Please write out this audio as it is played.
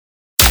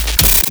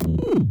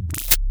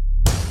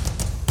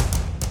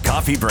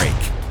Coffee Break,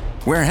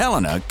 where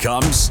Helena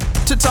comes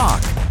to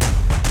talk.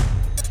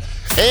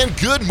 And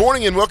good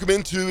morning and welcome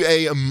into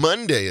a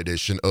Monday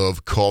edition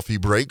of Coffee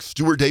Break.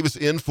 Stewart Davis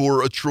in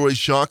for Troy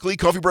Shockley.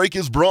 Coffee Break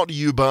is brought to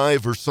you by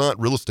Versant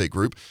Real Estate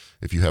Group.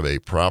 If you have a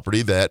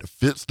property that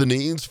fits the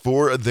needs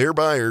for their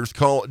buyers,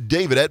 call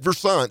David at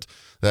Versant.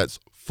 That's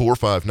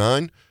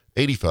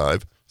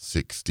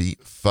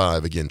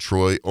 459-8565. Again,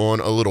 Troy on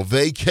a little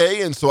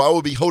vacay, and so I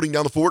will be holding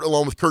down the fort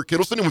along with Kurt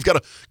Kittleson, and we've got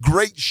a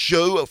great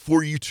show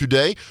for you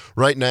today.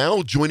 Right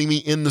now, joining me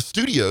in the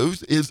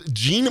studios is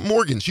Jean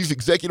Morgan. She's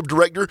Executive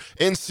Director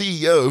and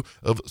CEO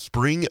of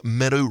Spring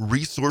Meadow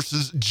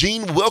Resources.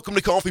 Jean, welcome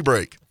to Coffee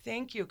Break.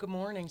 Thank you. Good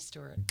morning,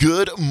 Stuart.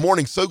 Good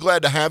morning. So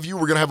glad to have you.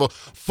 We're going to have a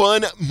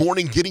fun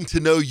morning getting to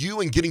know you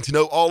and getting to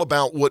know all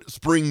about what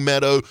Spring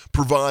Meadow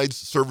provides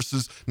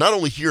services, not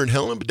only here in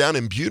Helena, but down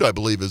in Butte, I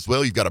believe, as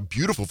well. You've got a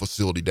beautiful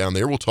facility down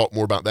there. We'll talk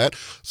more about that.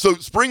 So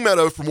Spring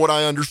Meadow, from what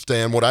I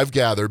understand, what I've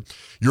gathered,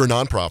 you're a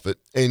nonprofit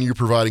and you're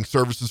providing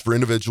services for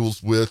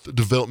individuals with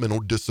developmental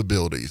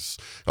disabilities.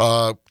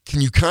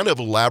 Can you kind of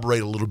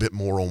elaborate a little bit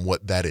more on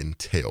what that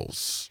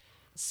entails?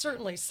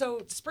 Certainly.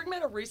 So Spring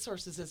Meadow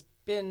Resources has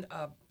been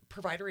a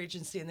provider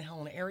agency in the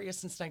Helena area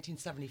since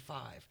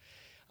 1975.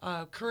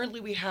 Currently,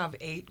 we have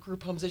 8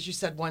 group homes, as you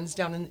said. One's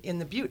down in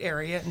the Butte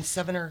area, and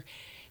 7 are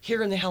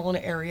here in the Helena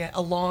area,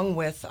 along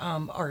with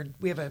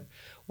we have a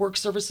work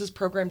services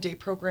program, day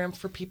program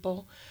for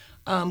people.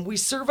 We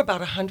serve about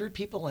 100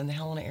 people in the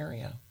Helena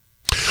area.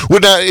 Well,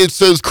 now it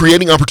says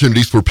creating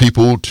opportunities for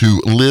people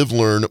to live,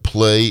 learn,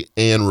 play,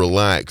 and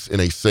relax in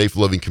a safe,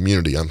 loving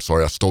community. I'm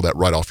sorry, I stole that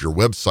right off your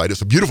website.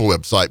 It's a beautiful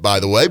website, by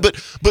the way, but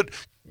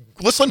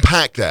let's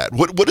unpack that.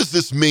 What does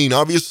this mean?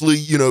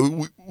 Obviously,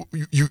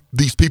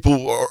 these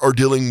people are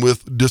dealing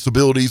with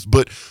disabilities,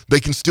 but they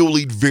can still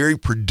lead very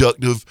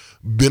productive,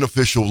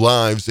 beneficial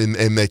lives,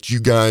 and that you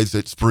guys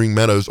at Spring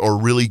Meadows are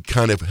really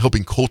kind of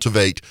helping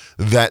cultivate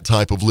that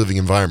type of living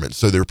environment.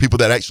 So there are people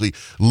that actually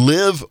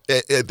live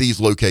at these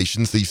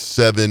locations, these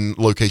 7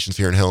 locations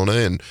here in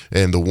Helena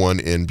and the one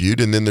in Butte,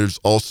 and then there's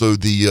also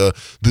the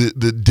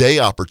day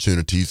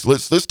opportunities.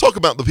 Let's talk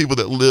about the people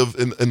that live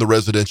in the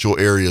residential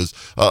areas.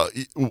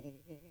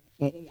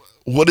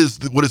 What is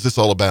this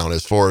all about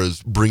as far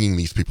as bringing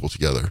these people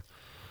together?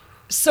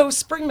 So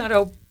Spring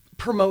Meadow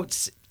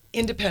promotes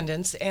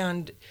independence,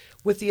 and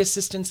with the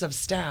assistance of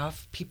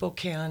staff, people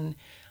can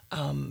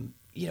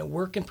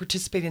work and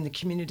participate in the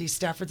community.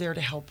 Staff are there to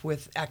help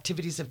with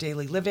activities of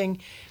daily living,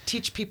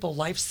 teach people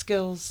life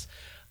skills,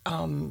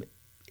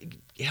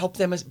 help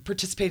them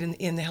participate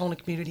in the Helena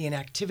community in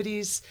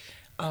activities,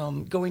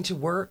 going to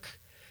work,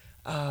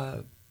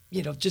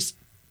 just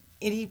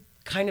any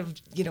kind of,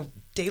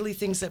 daily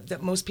things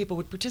that most people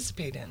would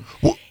participate in.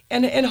 Well,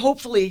 and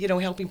hopefully,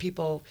 helping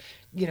people,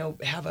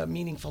 have a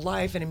meaningful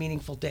life and a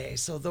meaningful day.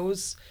 So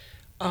those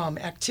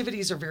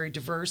activities are very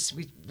diverse.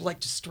 We like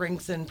to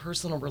strengthen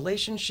personal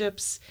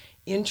relationships,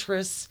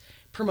 interests,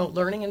 promote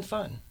learning and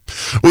fun.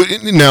 Well,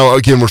 now,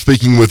 again, we're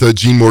speaking with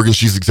Jean Morgan.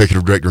 She's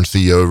Executive Director and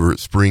CEO over at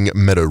Spring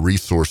Meadow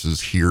Resources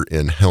here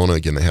in Helena.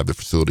 Again, they have the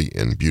facility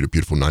in Butte, a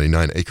beautiful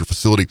 99-acre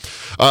facility.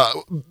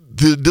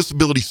 The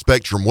disability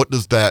spectrum, what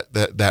does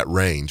that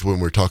range when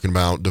we're talking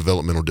about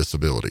developmental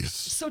disabilities?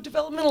 So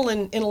developmental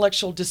and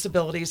intellectual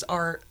disabilities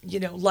are,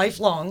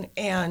 lifelong,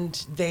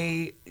 and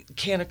they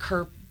can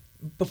occur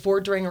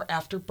before, during, or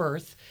after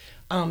birth.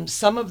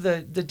 Some of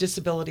the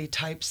disability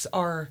types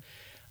are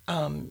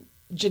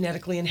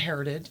genetically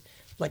inherited,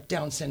 like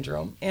Down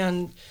syndrome.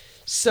 And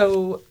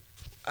so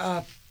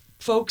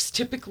folks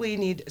typically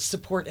need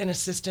support and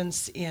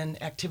assistance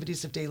in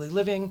activities of daily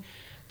living,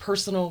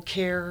 personal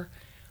care,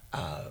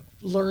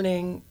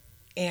 learning,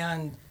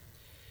 and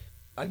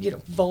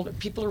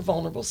people are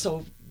vulnerable,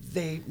 so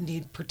they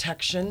need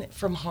protection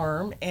from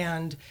harm.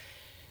 And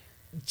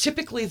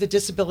typically the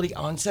disability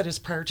onset is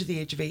prior to the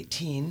age of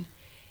 18.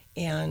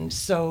 And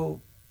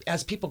so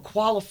as people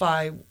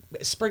qualify,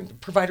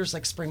 providers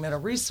like Spring Meadow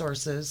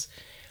Resources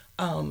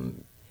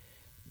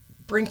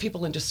bring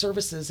people into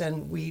services,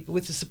 and we,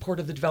 with the support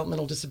of the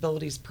Developmental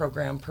Disabilities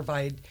Program,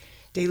 provide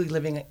daily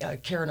living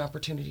care and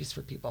opportunities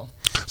for people.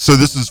 So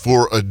this is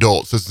for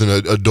adults. This is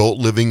an adult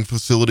living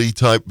facility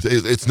type.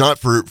 It's not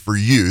for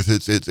youth.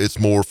 It's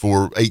more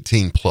for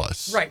 18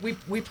 plus. Right.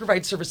 We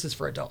provide services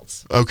for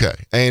adults. Okay.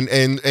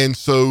 And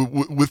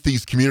so with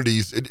these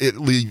communities, it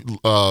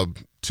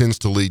tends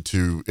to lead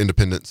to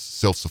independence,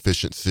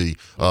 self-sufficiency,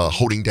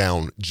 holding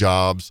down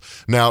jobs.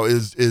 Now,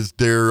 is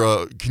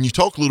there? Can you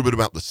talk a little bit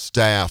about the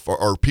staff?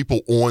 Are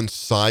people on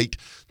site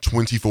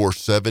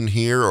 24/7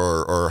 here,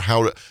 or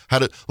how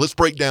to? Let's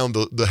break down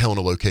the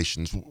Helena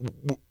locations.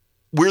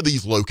 Where are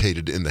these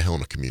located in the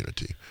Helena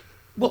community?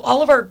 Well,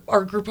 all of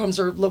our group homes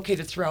are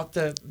located throughout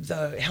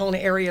the Helena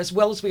area, as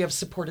well as we have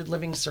supported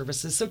living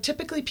services. So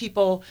typically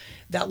people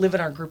that live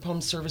in our group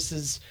home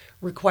services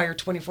require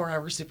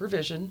 24-hour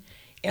supervision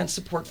and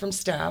support from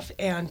staff,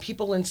 and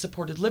people in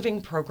supported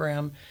living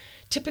program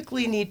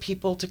typically need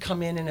people to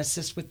come in and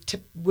assist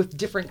with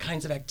different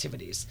kinds of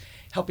activities,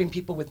 helping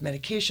people with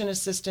medication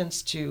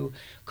assistance, to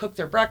cook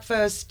their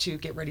breakfast, to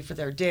get ready for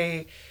their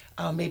day,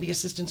 maybe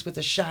assistance with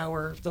a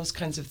shower, those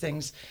kinds of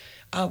things.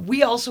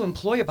 We also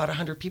employ about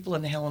 100 people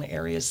in the Helena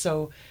area,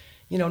 so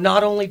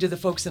not only do the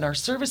folks in our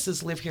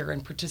services live here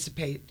and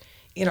participate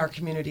in our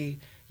community,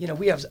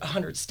 we have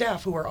 100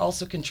 staff who are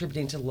also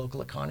contributing to the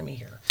local economy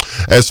here.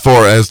 As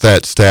far as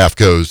that staff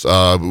goes,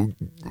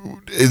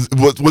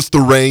 what's the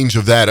range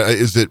of that?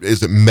 Is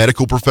it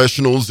medical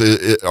professionals?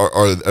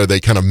 Are they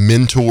kind of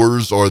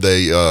mentors? Are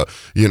they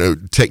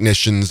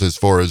technicians as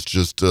far as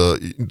just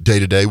day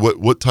to day?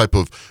 What type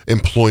of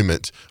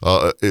employment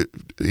it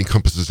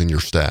encompasses in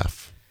your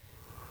staff?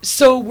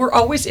 So we're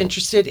always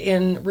interested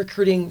in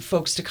recruiting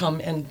folks to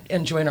come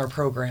and join our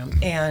program,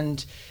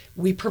 and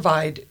we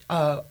provide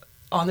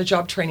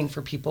on-the-job training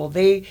for people.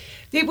 They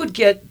would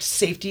get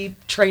safety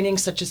training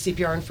such as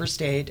CPR and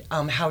first aid,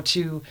 how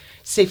to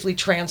safely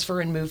transfer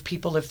and move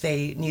people if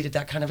they needed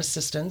that kind of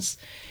assistance.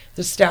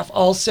 The staff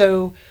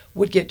also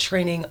would get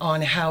training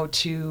on how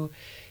to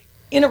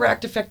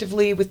interact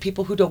effectively with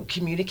people who don't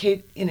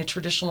communicate in a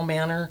traditional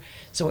manner.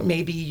 So it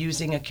may be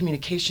using a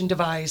communication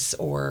device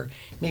or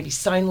maybe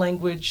sign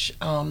language.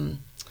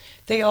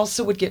 They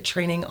also would get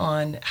training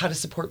on how to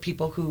support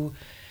people who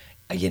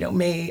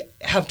may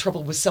have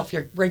trouble with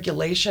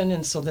self-regulation,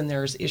 and so then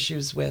there's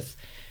issues with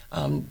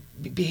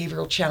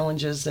behavioral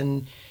challenges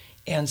and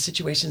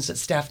situations that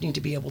staff need to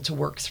be able to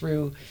work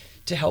through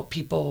to help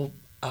people,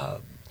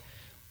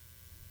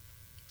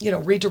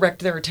 redirect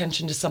their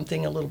attention to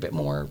something a little bit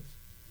more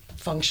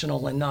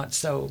functional and not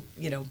so,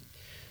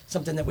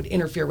 something that would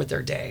interfere with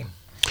their day.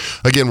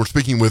 Again, we're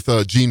speaking with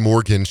Jean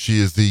Morgan. She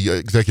is the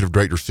Executive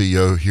Director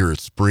CEO here at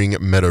Spring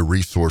Meadow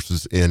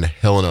Resources in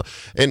Helena.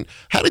 And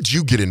how did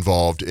you get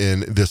involved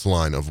in this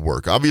line of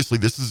work? Obviously,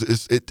 this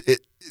is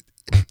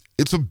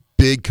it's a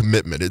big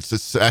commitment. It's a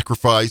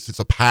sacrifice. It's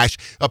a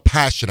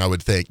passion, I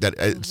would think, that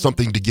it's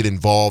something to get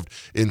involved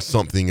in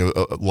something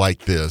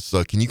like this.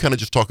 Can you kind of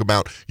just talk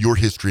about your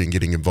history in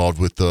getting involved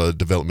with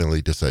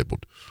developmentally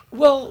disabled?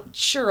 Well,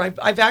 sure.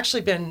 I've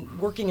actually been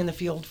working in the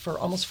field for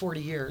almost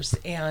 40 years,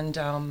 and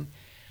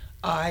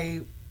I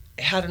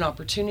had an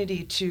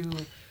opportunity to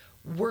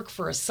work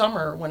for a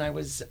summer when I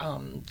was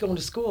going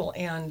to school,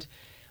 and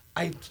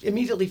I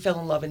immediately fell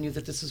in love and knew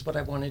that this is what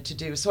I wanted to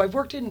do. So I've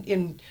worked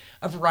in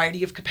a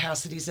variety of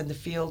capacities in the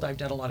field. I've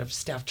done a lot of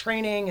staff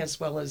training as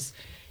well as,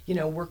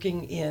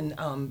 working in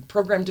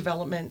program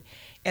development,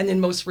 and then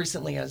most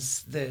recently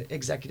as the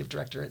executive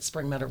director at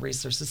Spring Meadow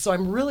Resources. So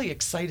I'm really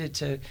excited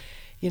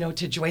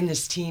to join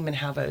this team and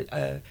have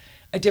a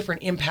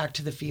different impact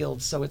to the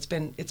field. So it's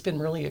been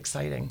really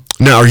exciting.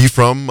 Now, are you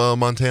from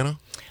Montana?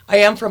 I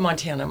am from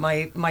Montana.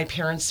 My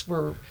parents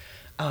were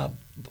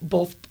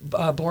both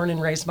born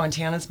and raised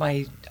Montanans.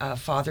 My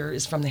father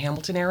is from the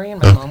Hamilton area,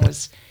 and my mom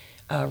was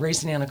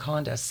raised in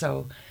Anaconda.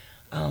 So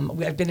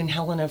I've been in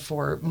Helena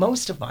for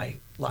most of my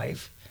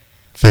life.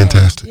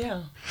 Fantastic.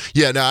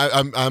 Yeah. No,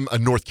 I'm a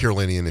North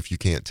Carolinian, if you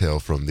can't tell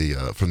from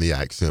the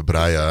accent, but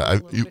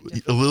a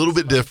little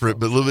bit different.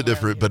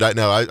 But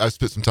I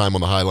spent some time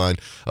on the High Line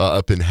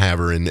up in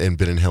Havre and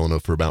been in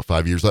Helena for about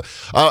 5 years.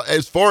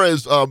 As far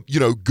as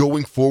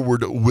going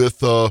forward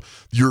with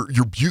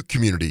your Butte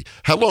community,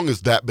 how long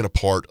has that been a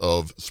part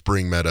of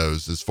Spring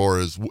Meadows?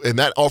 And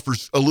that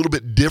offers a little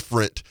bit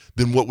different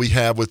than what we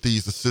have with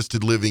these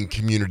assisted living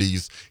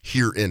communities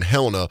here in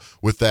Helena,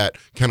 with that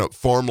kind of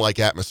farm-like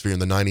atmosphere in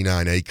the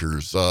 99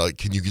 acres.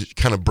 Can you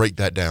kind of break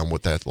that down,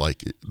 what that's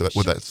like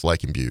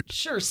in Butte?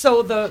 Sure.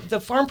 So the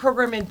farm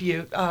program in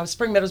Butte,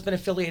 Spring Meadow's been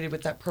affiliated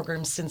with that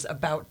program since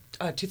about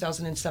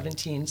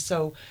 2017.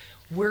 So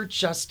we're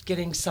just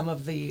getting some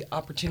of the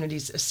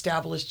opportunities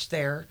established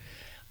there.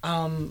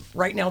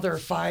 Right now there are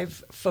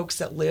 5 folks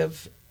that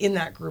live in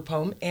that group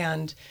home,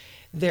 and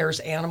there's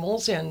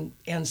animals, and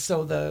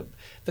so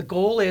the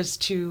goal is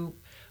to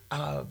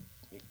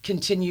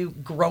continue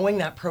growing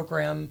that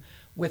program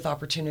with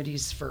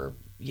opportunities for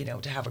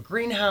to have a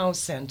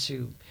greenhouse and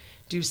to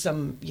do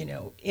some,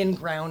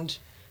 in-ground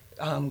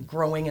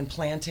growing and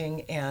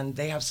planting. And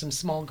they have some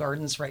small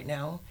gardens right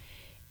now,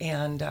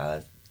 and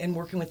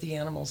working with the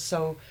animals.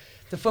 So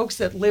the folks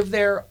that live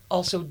there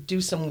also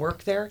do some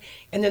work there.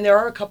 And then there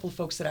are a couple of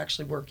folks that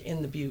actually work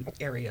in the Butte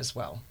area as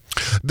well.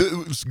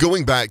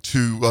 Going back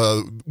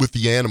to with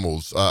the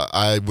animals,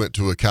 I went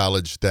to a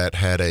college that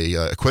had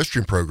a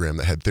equestrian program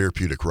that had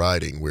therapeutic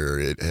riding, where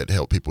it had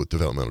helped people with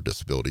developmental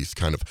disabilities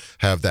kind of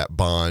have that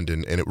bond,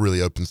 and it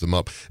really opens them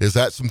up. Is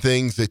that some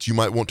things that you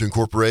might want to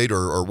incorporate,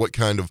 or what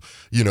kind of,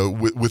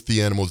 with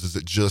the animals, is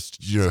it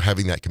just,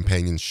 having that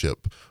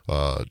companionship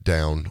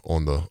down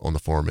on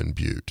the farm in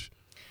Butte?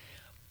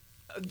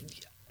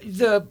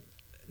 The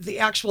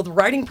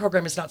writing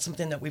program is not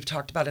something that we've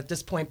talked about at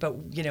this point, but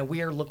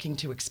we are looking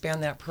to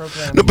expand that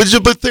program. No,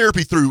 but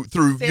therapy through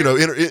through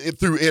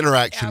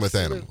interaction with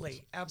animals.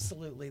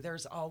 Absolutely.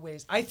 There's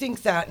always, I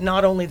think that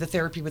not only the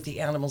therapy with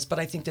the animals, but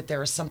I think that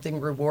there is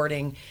something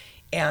rewarding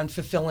and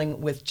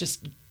fulfilling with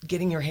just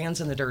getting your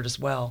hands in the dirt as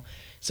well.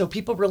 So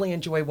people really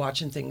enjoy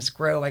watching things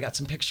grow. I got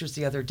some pictures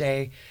the other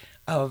day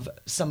of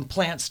some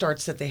plant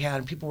starts that they had,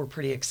 and people were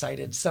pretty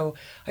excited. So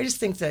I just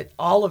think that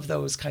all of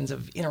those kinds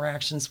of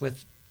interactions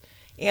with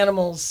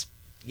animals,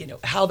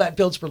 how that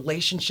builds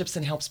relationships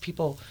and helps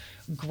people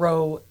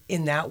grow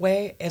in that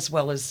way, as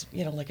well as,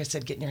 like I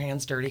said, getting your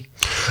hands dirty.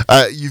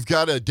 You've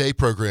got a day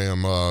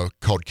program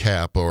called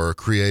CAP, or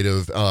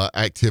Creative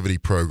Activity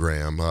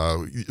Program.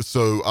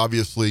 So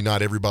obviously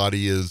not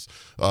everybody is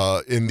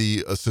in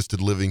the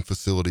assisted living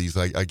facilities,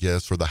 I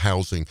guess, or the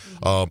housing.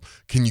 Mm-hmm.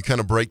 Can you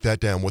kind of break that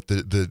down, what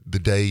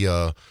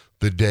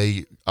the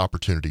day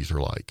opportunities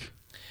are like?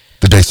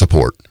 The day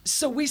support.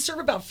 So we serve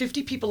about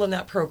 50 people in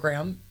that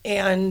program,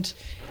 and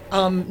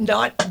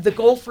not the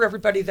goal for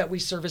everybody that we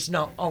serve is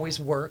not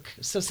always work.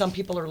 So some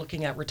people are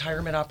looking at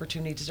retirement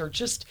opportunities, or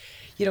just,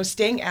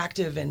 staying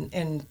active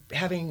and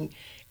having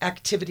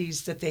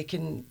activities that they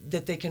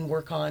can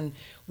work on,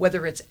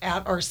 whether it's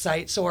at our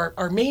site. So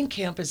our main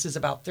campus is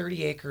about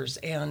 30 acres,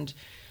 and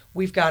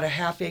we've got a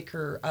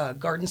half-acre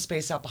garden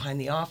space out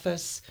behind the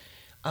office.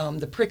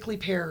 The Prickly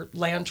Pear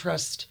Land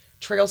Trust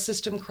trail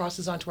system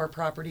crosses onto our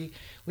property.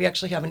 We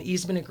actually have an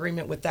easement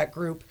agreement with that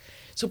group,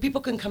 so people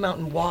can come out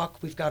and walk.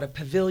 We've got a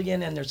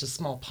pavilion, and there's a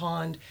small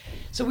pond.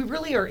 So we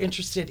really are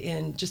interested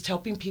in just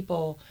helping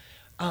people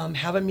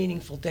have a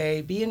meaningful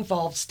day, be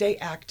involved, stay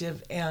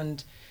active,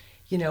 and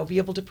be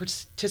able to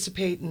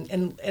participate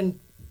and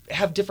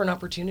have different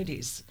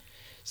opportunities.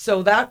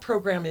 So that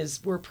program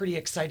we're pretty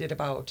excited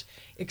about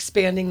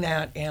expanding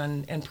that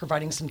and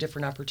providing some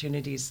different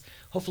opportunities,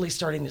 hopefully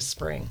starting this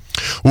spring.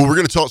 Well, we're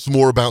going to talk some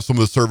more about some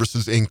of the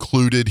services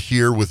included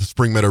here with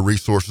Spring Meadow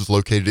Resources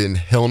located in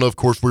Helena. Of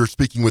course, we're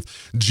speaking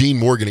with Gene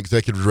Morgan,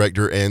 Executive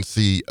Director and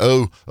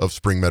CEO of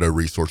Spring Meadow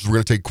Resources. We're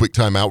going to take a quick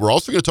time out. We're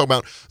also going to talk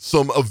about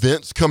some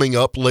events coming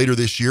up later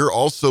this year.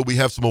 Also, we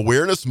have some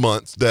awareness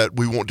months that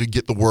we want to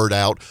get the word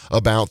out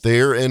about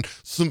there, and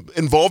some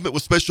involvement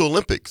with Special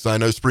Olympics. I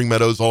know Spring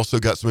Meadow's also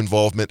got some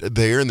involvement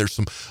there, and there's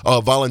some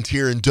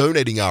volunteer and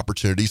donating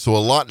opportunities. So a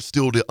lot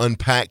still to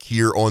unpack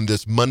here on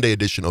this Monday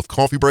edition of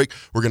Coffee Break.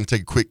 We're going to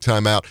take a quick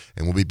time out,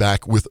 and we'll be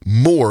back with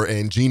more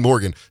and Gene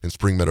Morgan and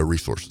Spring Meadow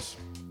Resources.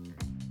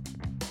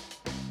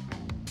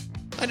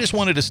 I just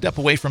wanted to step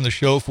away from the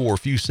show for a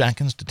few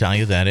seconds to tell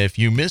you that if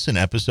you miss an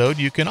episode,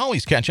 you can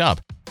always catch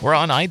up. We're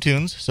on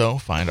iTunes, so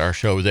find our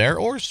show there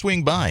or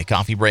swing by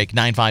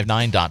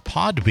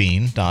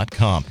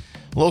coffeebreak959.podbean.com.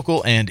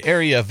 Local and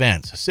area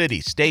events,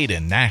 city, state,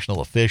 and national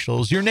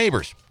officials, your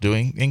neighbors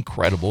doing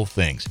incredible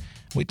things.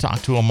 We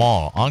talk to them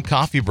all on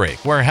Coffee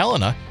Break, where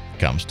Helena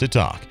comes to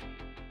talk.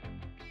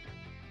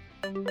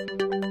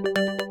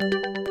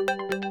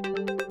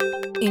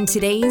 In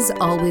today's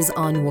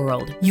always-on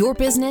world, your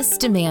business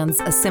demands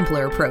a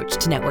simpler approach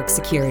to network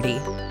security.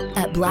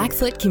 At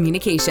Blackfoot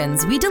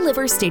Communications, we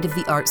deliver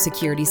state-of-the-art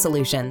security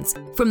solutions,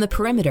 from the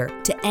perimeter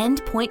to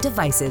endpoint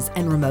devices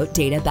and remote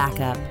data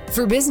backup,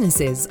 for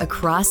businesses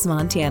across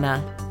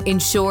Montana.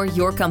 Ensure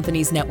your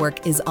company's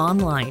network is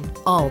online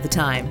all the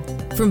time.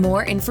 For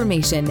more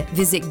information,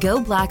 visit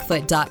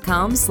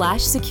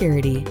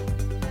goblackfoot.com/security.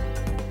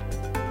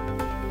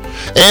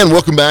 And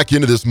welcome back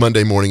into this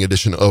Monday morning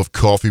edition of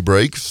Coffee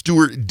Break.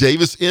 Stewart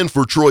Davis in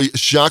for Troy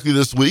Shockley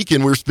this week,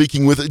 and we're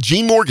speaking with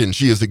Gene Morgan.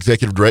 She is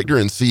Executive Director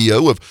and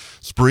CEO of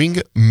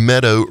Spring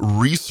Meadow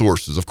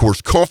Resources. Of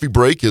course, Coffee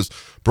Break is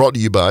brought to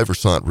you by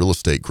Versant Real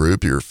Estate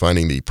Group. You're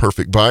finding the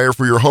perfect buyer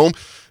for your home.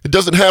 It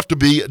doesn't have to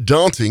be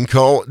daunting.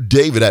 Call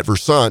David at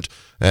Versant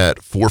at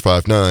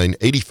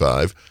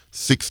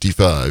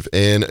 459-8565.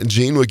 And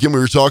Gene, again, we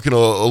were talking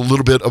a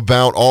little bit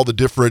about all the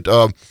different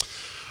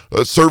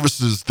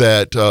services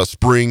that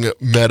Spring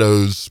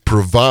Meadows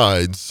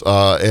provides,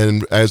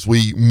 and as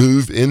we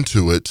move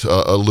into it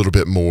a little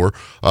bit more,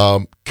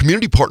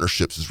 community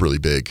partnerships is really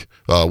big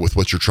with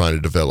what you're trying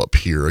to develop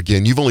here.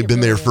 Again, you've only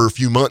been there for a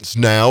few months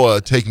now,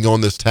 taking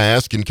on this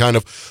task and kind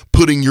of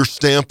putting your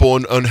stamp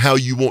on how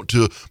you want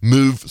to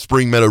move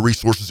Spring Meadow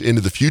Resources into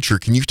the future.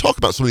 Can you talk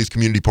about some of these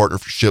community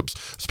partnerships,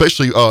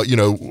 especially out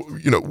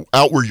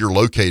where you're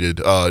located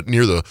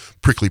near the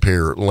Prickly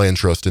Pear Land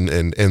Trust and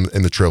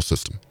the trail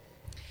system?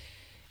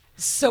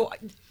 So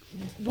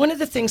one of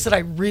the things that I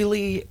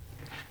really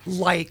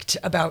liked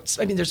about,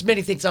 there's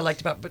many things I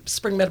liked about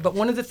Spring Meadow, but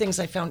one of the things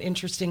I found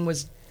interesting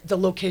was the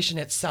location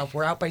itself.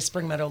 We're out by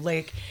Spring Meadow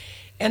Lake,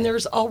 and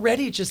there's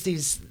already just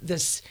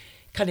this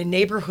kind of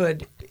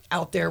neighborhood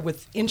out there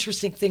with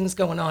interesting things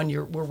going on.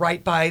 We're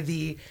right by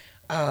the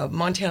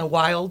Montana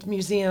Wild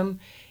Museum,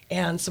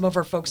 and some of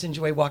our folks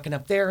enjoy walking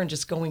up there and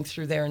just going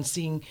through there and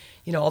seeing,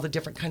 all the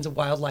different kinds of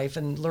wildlife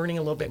and learning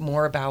a little bit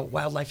more about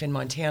wildlife in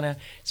Montana.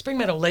 Spring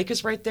Meadow Lake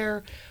is right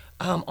there.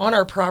 On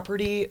our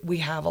property, we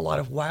have a lot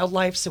of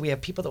wildlife, so we have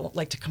people that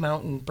like to come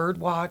out and bird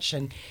watch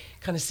and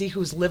kind of see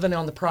who's living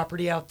on the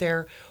property out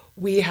there.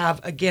 We have,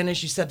 again,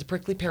 as you said, the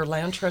Prickly Pear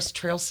Land Trust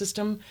trail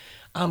system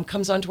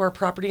comes onto our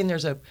property, and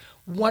there's a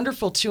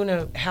wonderful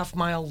 2.5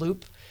 mile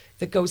loop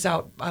that goes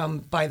out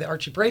by the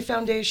Archie Bray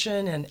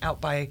Foundation and out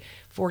by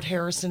Fort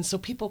Harrison. So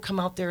people come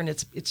out there, and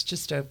it's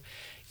just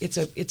it's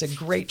a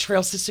great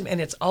trail system, and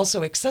it's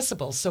also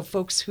accessible. So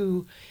folks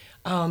who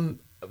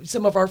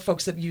some of our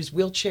folks that use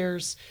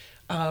wheelchairs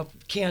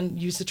can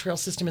use the trail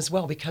system as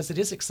well, because it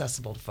is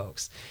accessible to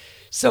folks.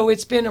 So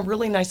it's been a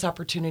really nice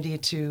opportunity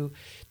to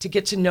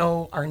get to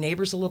know our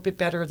neighbors a little bit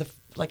better.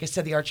 Like I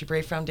said, the Archie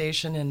Bray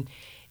Foundation,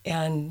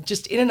 and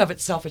just in and of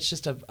itself, it's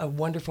just a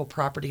wonderful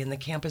property, and the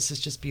campus is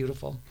just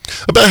beautiful.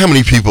 About how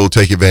many people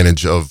take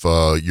advantage of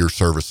your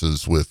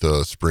services with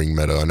Spring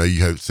Meadow? I know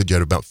you said you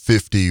had about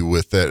 50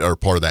 with that, or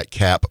part of that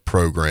CAP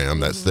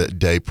program. That's that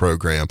day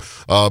program.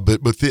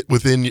 But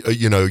within,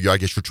 I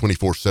guess your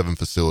 24/7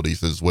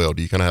 facilities as well.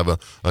 Do you kind of have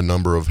a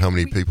number of how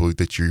many people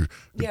that you're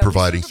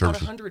providing we serve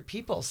services? about 100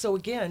 people. So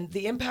again,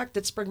 the impact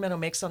that Spring Meadow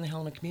makes on the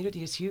Helena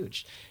community is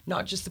huge.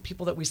 Not just the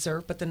people that we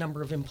serve, but the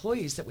number of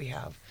employees that we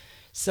have.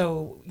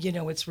 So,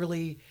 it's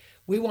really,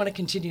 we want to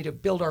continue to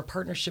build our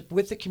partnership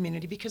with the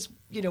community, because,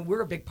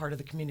 we're a big part of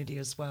the community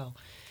as well.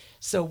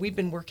 So we've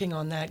been working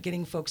on that,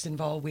 getting folks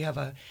involved. We have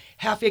a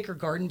half-acre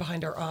garden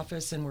behind our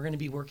office, and we're going to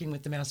be working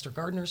with the Master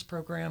Gardeners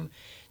program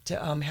to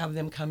have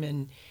them come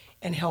in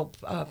and help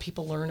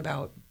people learn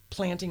about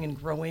planting and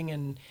growing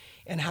and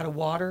how to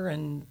water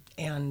and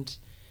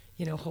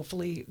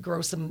hopefully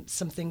grow some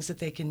things that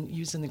they can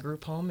use in the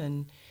group home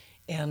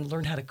and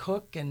learn how to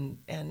cook and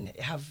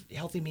have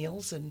healthy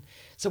meals. And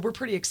so we're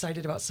pretty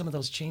excited about some of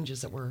those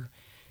changes that we're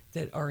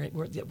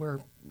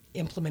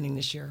implementing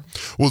this year.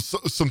 Well,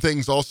 some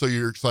things also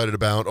you're excited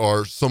about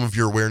are some of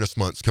your awareness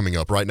months coming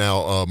up. Right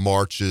now,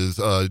 March is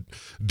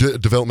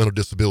Developmental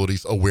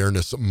Disabilities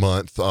Awareness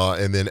Month,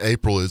 and then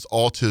April is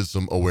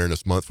Autism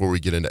Awareness Month. Before we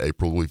get into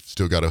April, we've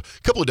still got a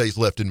couple of days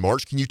left in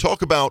March. Can you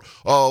talk about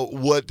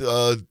what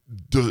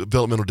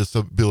Developmental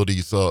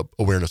Disabilities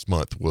Awareness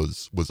Month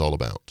was all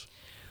about?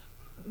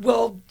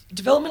 Well,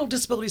 Developmental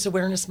Disabilities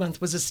Awareness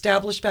Month was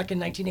established back in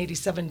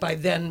 1987 by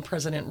then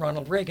President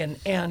Ronald Reagan.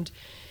 And,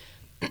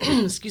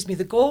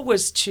 the goal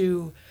was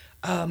to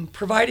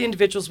provide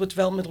individuals with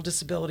developmental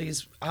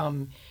disabilities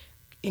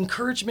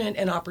encouragement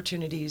and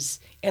opportunities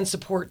and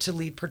support to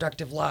lead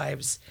productive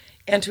lives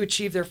and to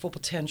achieve their full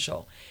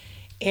potential.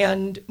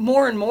 And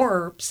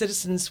more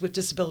citizens with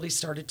disabilities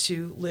started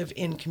to live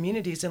in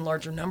communities in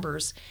larger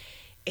numbers.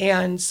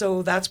 And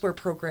so that's where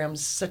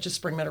programs such as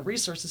Spring Meadow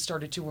Resources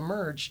started to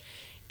emerge,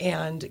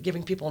 and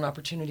giving people an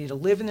opportunity to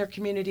live in their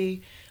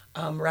community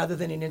rather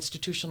than in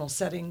institutional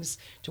settings,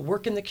 to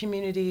work in the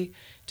community,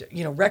 to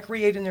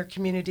recreate in their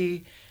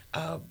community,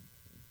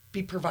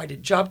 be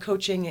provided job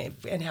coaching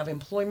and have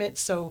employment.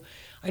 So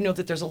I know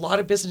that there's a lot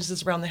of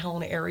businesses around the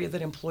Helena area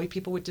that employ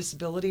people with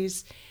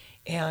disabilities,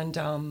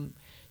 and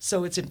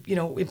so it's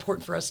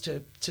important for us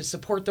to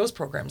support those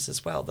programs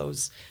as well,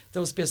 those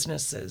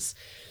businesses.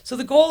 So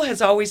the goal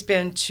has always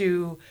been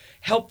to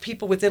help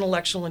people with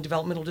intellectual and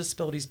developmental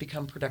disabilities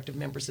become productive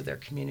members of their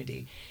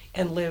community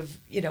and live,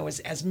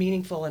 as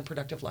meaningful and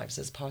productive lives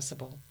as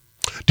possible.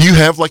 Do you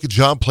have like a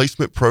job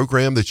placement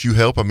program that you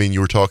help? I mean, you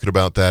were talking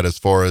about that as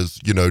far as,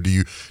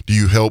 do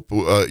you help,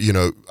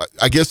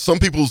 I guess some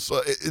people's,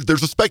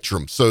 there's a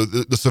spectrum. So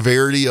the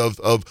severity of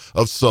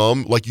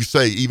some, like you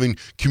say, even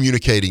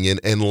communicating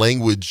and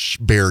language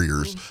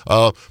barriers,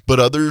 but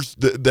others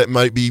that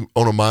might be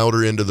on a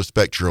milder end of the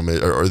spectrum.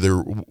 Are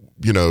there,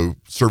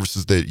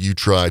 services that you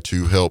try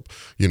to help,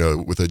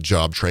 with a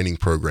job training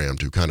program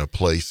to kind of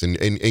place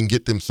and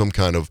get them some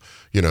kind of,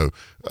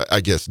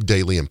 I guess,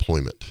 daily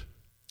employment?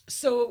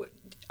 So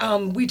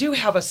we do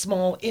have a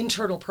small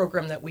internal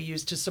program that we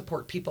use to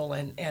support people,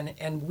 and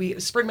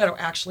Spring Meadow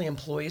actually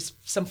employs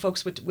some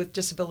folks with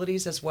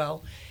disabilities as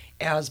well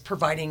as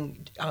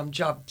providing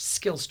job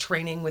skills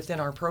training within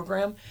our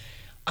program.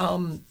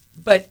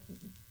 But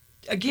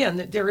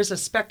again, there is a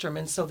spectrum,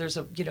 and so there's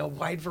a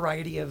wide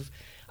variety of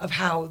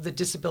how the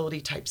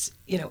disability types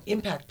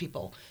impact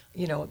people.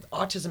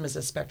 Autism is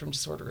a spectrum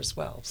disorder as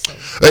well. So.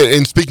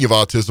 And speaking of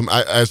autism,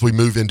 as we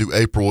move into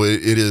April,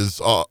 it is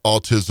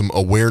Autism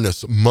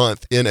Awareness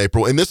Month in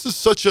April, and this is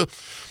such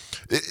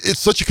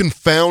a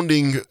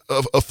confounding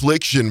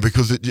affliction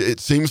because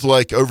it seems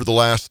like over the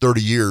last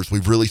 30 years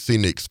we've really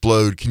seen it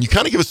explode. Can you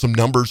kind of give us some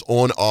numbers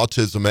on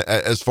autism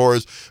as far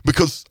as,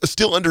 because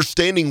still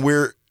understanding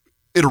where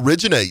it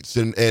originates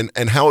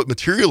and how it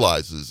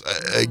materializes.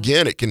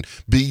 Again, it can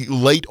be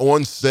late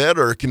onset,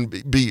 or it can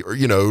be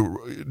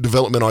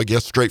development, I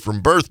guess, straight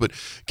from birth. But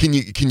can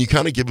you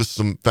kind of give us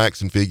some facts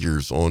and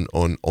figures on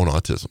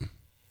autism?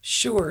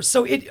 Sure.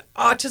 So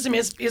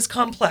autism is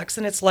complex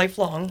and it's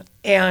lifelong,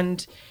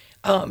 and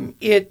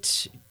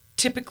it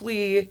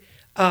typically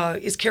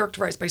is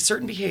characterized by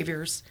certain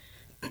behaviors,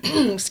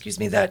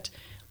 that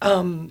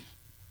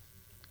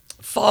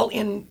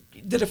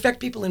that affect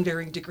people in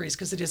varying degrees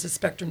because it is a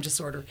spectrum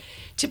disorder.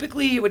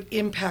 Typically, it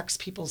impacts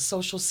people's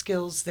social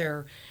skills,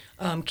 their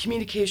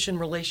communication,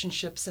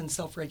 relationships, and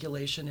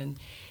self-regulation.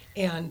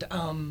 And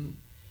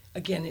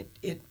again,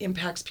 it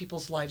impacts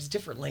people's lives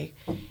differently.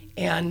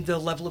 And the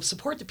level of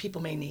support that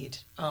people may need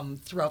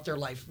throughout their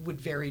life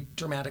would vary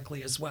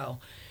dramatically as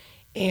well.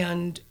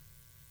 And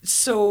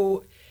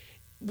So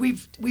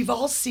we've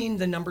all seen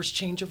the numbers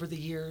change over the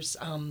years.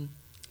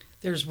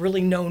 There's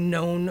really no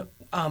known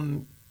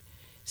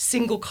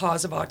single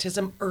cause of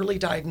autism. Early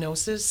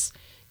diagnosis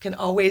can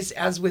always,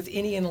 as with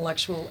any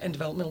intellectual and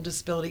developmental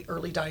disability,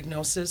 early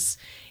diagnosis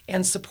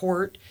and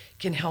support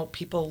can help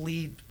people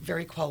lead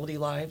very quality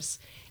lives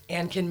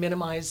and can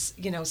minimize,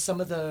 some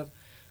of the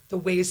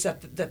ways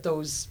that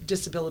those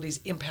disabilities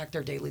impact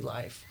their daily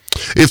life.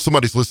 If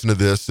somebody's listening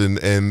to this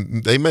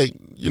and they may,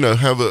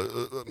 have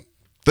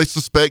they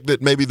suspect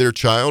that maybe their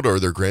child or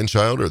their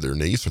grandchild or their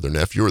niece or their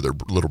nephew or their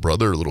little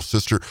brother or little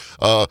sister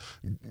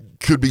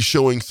could be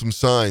showing some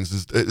signs.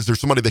 Is there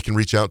somebody they can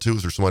reach out to?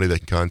 Is there somebody they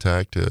can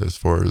contact as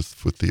far as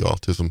with the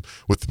autism,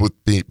 with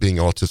being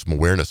Autism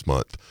Awareness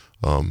Month?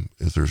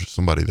 Is there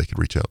somebody they could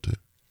reach out to?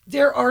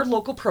 There are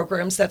local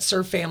programs that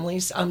serve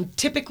families.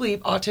 Typically,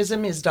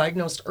 autism is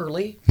diagnosed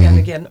early, and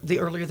again, the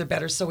earlier the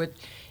better. So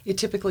it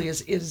typically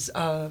is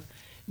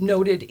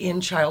noted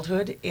in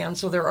childhood, and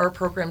so there are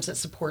programs that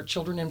support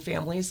children and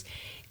families,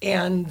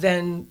 and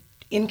then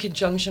in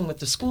conjunction with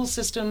the school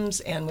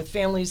systems and with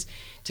families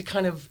to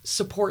kind of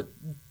support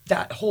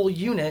that whole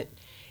unit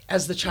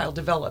as the child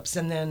develops,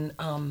 and then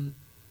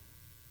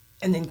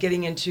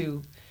getting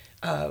into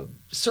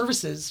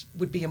services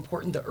would be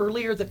important. The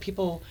earlier that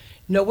people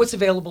know what's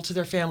available to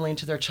their family and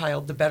to their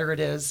child, the better it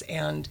is.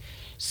 And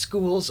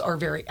schools are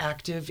very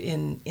active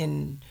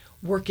in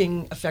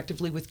working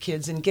effectively with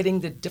kids and getting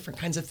the different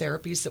kinds of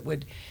therapies that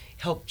would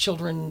help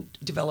children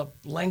develop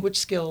language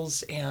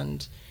skills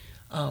and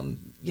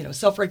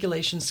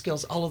self-regulation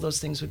skills. All of those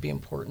things would be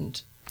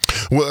important.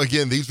 Well,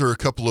 again, these are a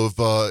couple of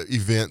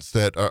events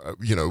that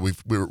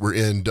we're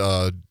in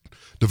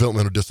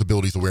Developmental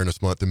Disabilities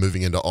Awareness Month and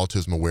moving into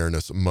Autism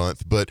Awareness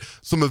Month. But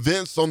some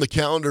events on the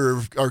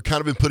calendar are kind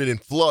of been put in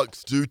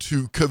flux due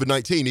to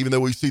COVID-19. Even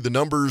though we see the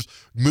numbers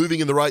moving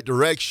in the right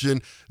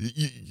direction,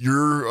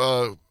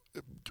 your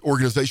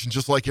organization,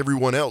 just like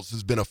everyone else,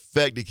 has been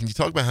affected. Can you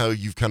talk about how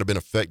you've kind of been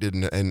affected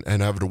and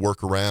having to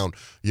work around,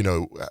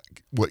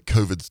 what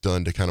COVID's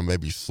done to kind of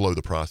maybe slow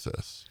the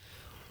process?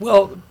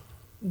 Well,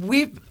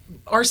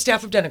 our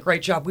staff have done a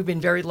great job. We've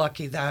been very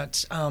lucky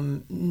that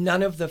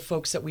none of the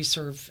folks that we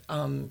serve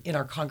in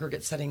our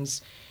congregate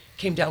settings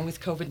came down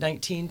with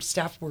COVID-19.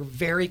 Staff were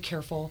very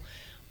careful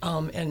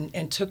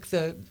and took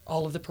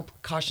all of the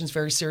precautions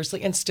very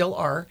seriously, and still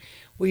are.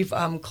 We've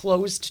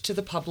closed to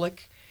the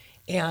public,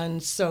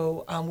 and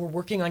so we're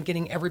working on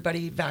getting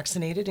everybody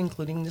vaccinated,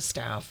 including the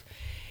staff.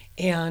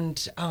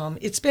 And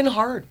it's been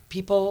hard.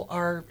 People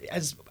are,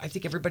 as I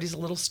think everybody's a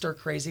little stir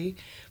crazy.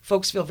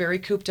 Folks feel very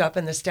cooped up,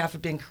 and the staff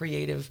have been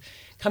creative,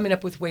 coming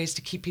up with ways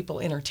to keep people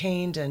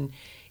entertained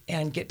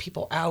and get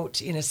people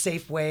out in a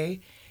safe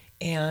way.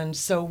 And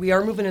so we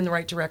are moving in the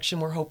right direction.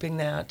 We're hoping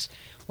that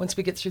once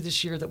we get through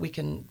this year that we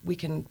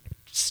can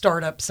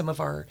start up some of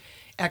our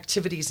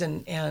activities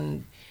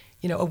and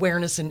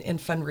awareness and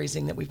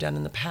fundraising that we've done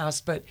in the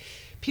past. But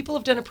people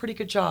have done a pretty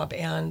good job,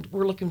 and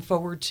we're looking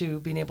forward to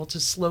being able to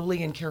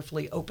slowly and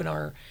carefully open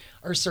our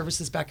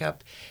services back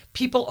up.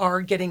 People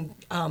are getting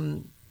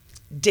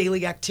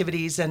daily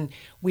activities, and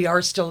we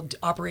are still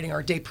operating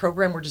our day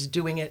program. We're just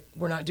doing it.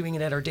 We're not doing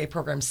it at our day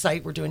program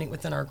site. We're doing it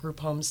within our group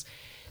homes.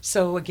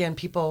 So again,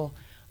 people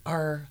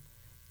are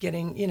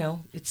getting,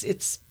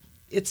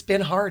 it's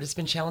been hard. It's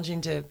been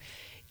challenging to,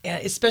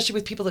 especially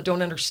with people that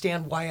don't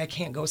understand why I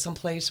can't go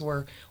someplace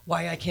or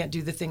why I can't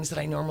do the things that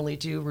I normally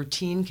do.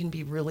 Routine can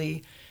be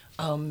really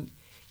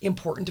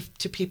important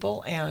to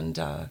people and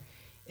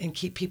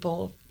keep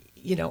people,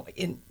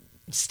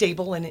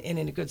 stable and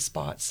in a good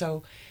spot.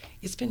 So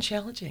it's been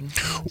challenging.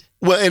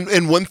 Well,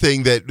 and one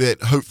thing that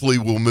hopefully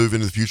will move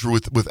into the future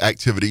with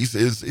activities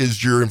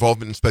is your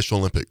involvement in Special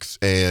Olympics,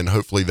 and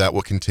hopefully that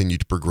will continue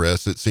to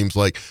progress. It seems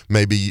like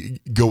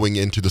maybe going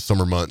into the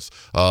summer months,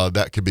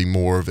 that could be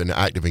more of an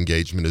active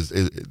engagement.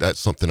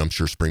 That's something I'm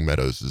sure Spring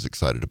Meadows is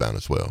excited about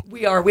as well.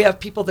 We are. We have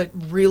people that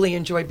really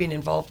enjoy being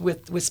involved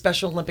with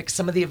Special Olympics.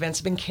 Some of the events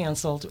have been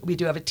canceled. We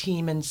do have a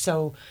team, and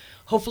so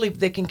hopefully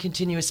they can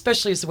continue,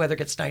 especially as the weather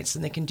gets nice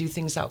and they can do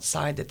things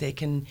outside, that they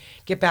can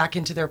get back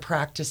into their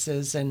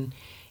practices. And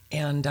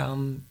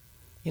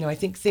I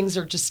think things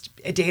are just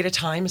a day at a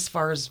time as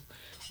far as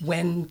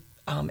when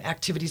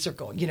activities are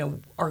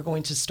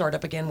going to start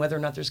up again, whether or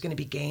not there's going to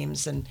be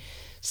games. And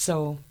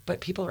so, but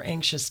people are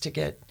anxious to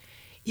get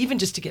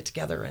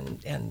together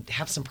and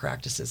have some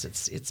practices.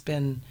 It's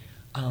been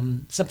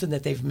something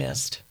that they've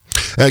missed.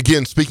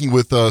 Again, speaking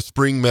with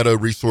Spring Meadow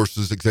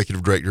Resources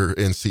Executive Director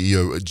and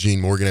CEO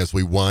Gene Morgan as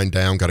we wind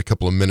down, got a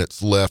couple of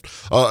minutes left.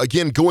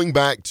 Again, going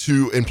back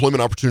to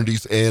employment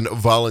opportunities and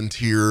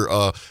volunteer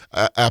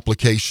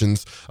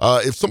applications,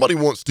 if somebody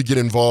wants to get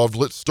involved,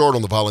 let's start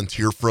on the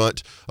volunteer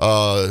front.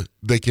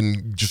 They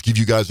can just give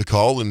you guys a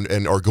call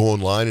and or go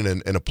online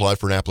and apply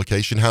for an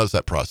application. How does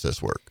that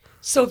process work?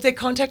 So if they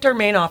contact our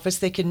main office,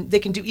 they can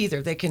do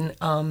either. They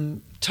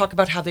can talk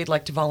about how they'd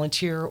like to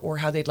volunteer or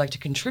how they'd like to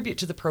contribute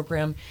to the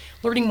program,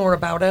 learning more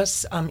about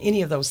us,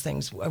 any of those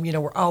things.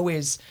 We're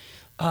always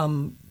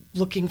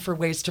looking for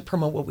ways to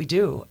promote what we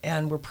do,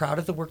 and we're proud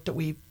of the work that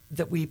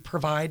we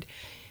provide.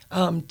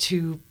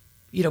 to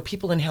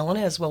people in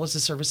Helena, as well as the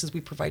services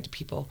we provide to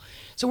people.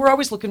 So we're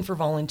always looking for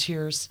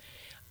volunteers.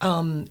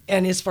 And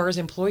as far as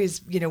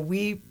employees,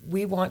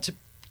 we want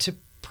to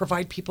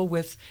provide people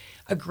with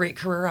a great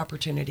career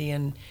opportunity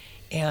and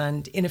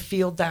in a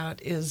field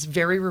that is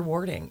very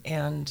rewarding,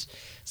 and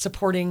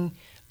supporting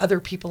other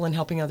people and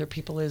helping other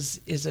people is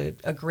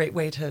a great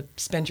way to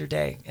spend your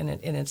day, and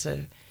it's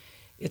a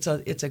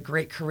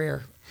great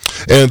career.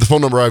 And the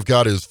phone number I've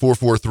got is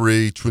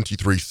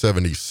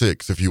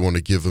 443-2376 if you want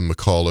to give them a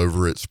call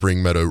over at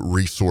Spring Meadow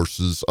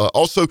Resources.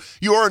 Also,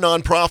 you are a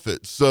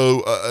nonprofit,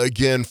 so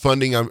again,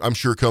 funding I'm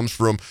sure comes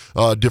from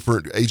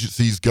different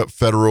agencies,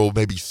 federal,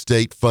 maybe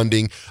state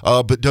funding,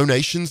 but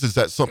donations, is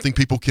that something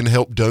people can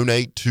help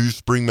donate to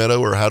Spring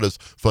Meadow, or how does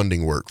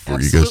funding work for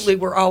you guys? Absolutely,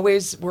 we're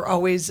always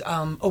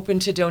open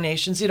to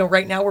donations.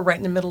 Right now we're right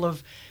in the middle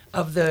of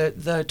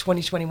the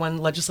 2021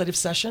 legislative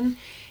session,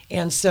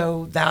 and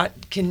so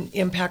that can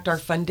impact our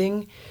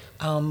funding.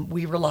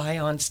 We rely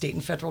on state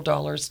and federal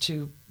dollars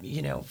to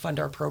fund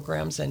our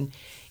programs and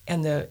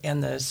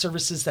the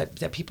services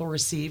that people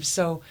receive.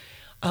 So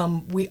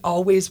we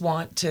always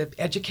want to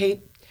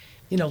educate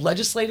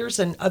legislators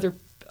and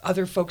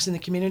other folks in the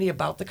community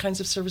about the kinds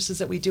of services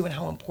that we do and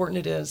how important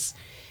it is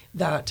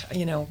that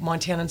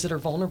Montanans that are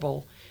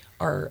vulnerable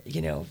are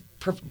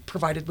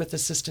provided with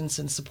assistance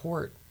and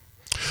support.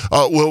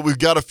 Well, we've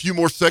got a few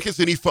more seconds.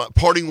 Any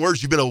parting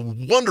words? You've been a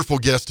wonderful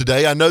guest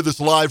today. I know this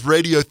live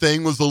radio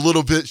thing was a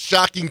little bit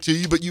shocking to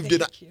you, but you've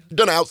done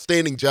an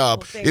outstanding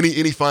job. Well,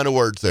 any final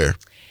words there?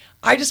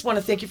 I just want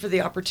to thank you for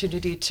the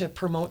opportunity to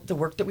promote the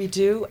work that we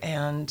do,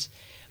 and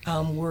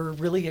we're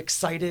really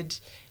excited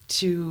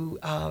to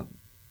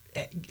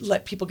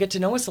let people get to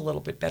know us a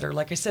little bit better.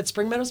 Like I said,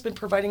 Spring Meadow's been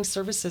providing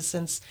services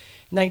since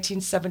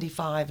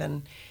 1975,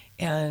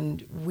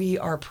 and we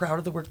are proud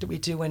of the work that we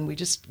do, and we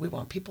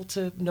want people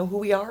to know who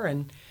we are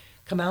and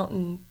come out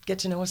and get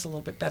to know us a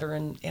little bit better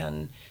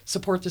and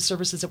support the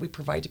services that we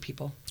provide to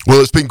people.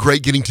 Well, it's been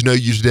great getting to know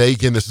you today.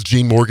 Again, this is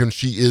Jean Morgan.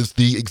 She is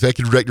the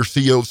Executive Director,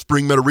 CEO of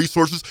Spring Meadow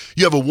Resources.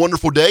 You have a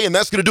wonderful day, and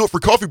that's going to do it for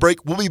Coffee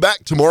Break. We'll be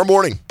back tomorrow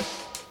morning.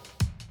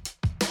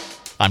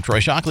 I'm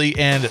Troy Shockley,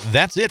 and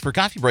that's it for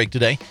Coffee Break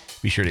today.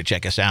 Be sure to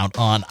check us out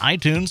on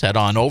iTunes. Head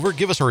on over,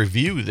 give us a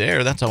review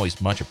there. That's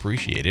always much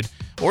appreciated.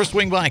 Or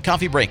swing by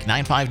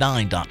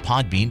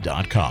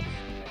coffeebreak959.podbean.com.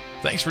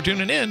 Thanks for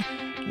tuning in.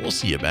 We'll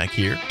see you back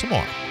here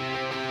tomorrow.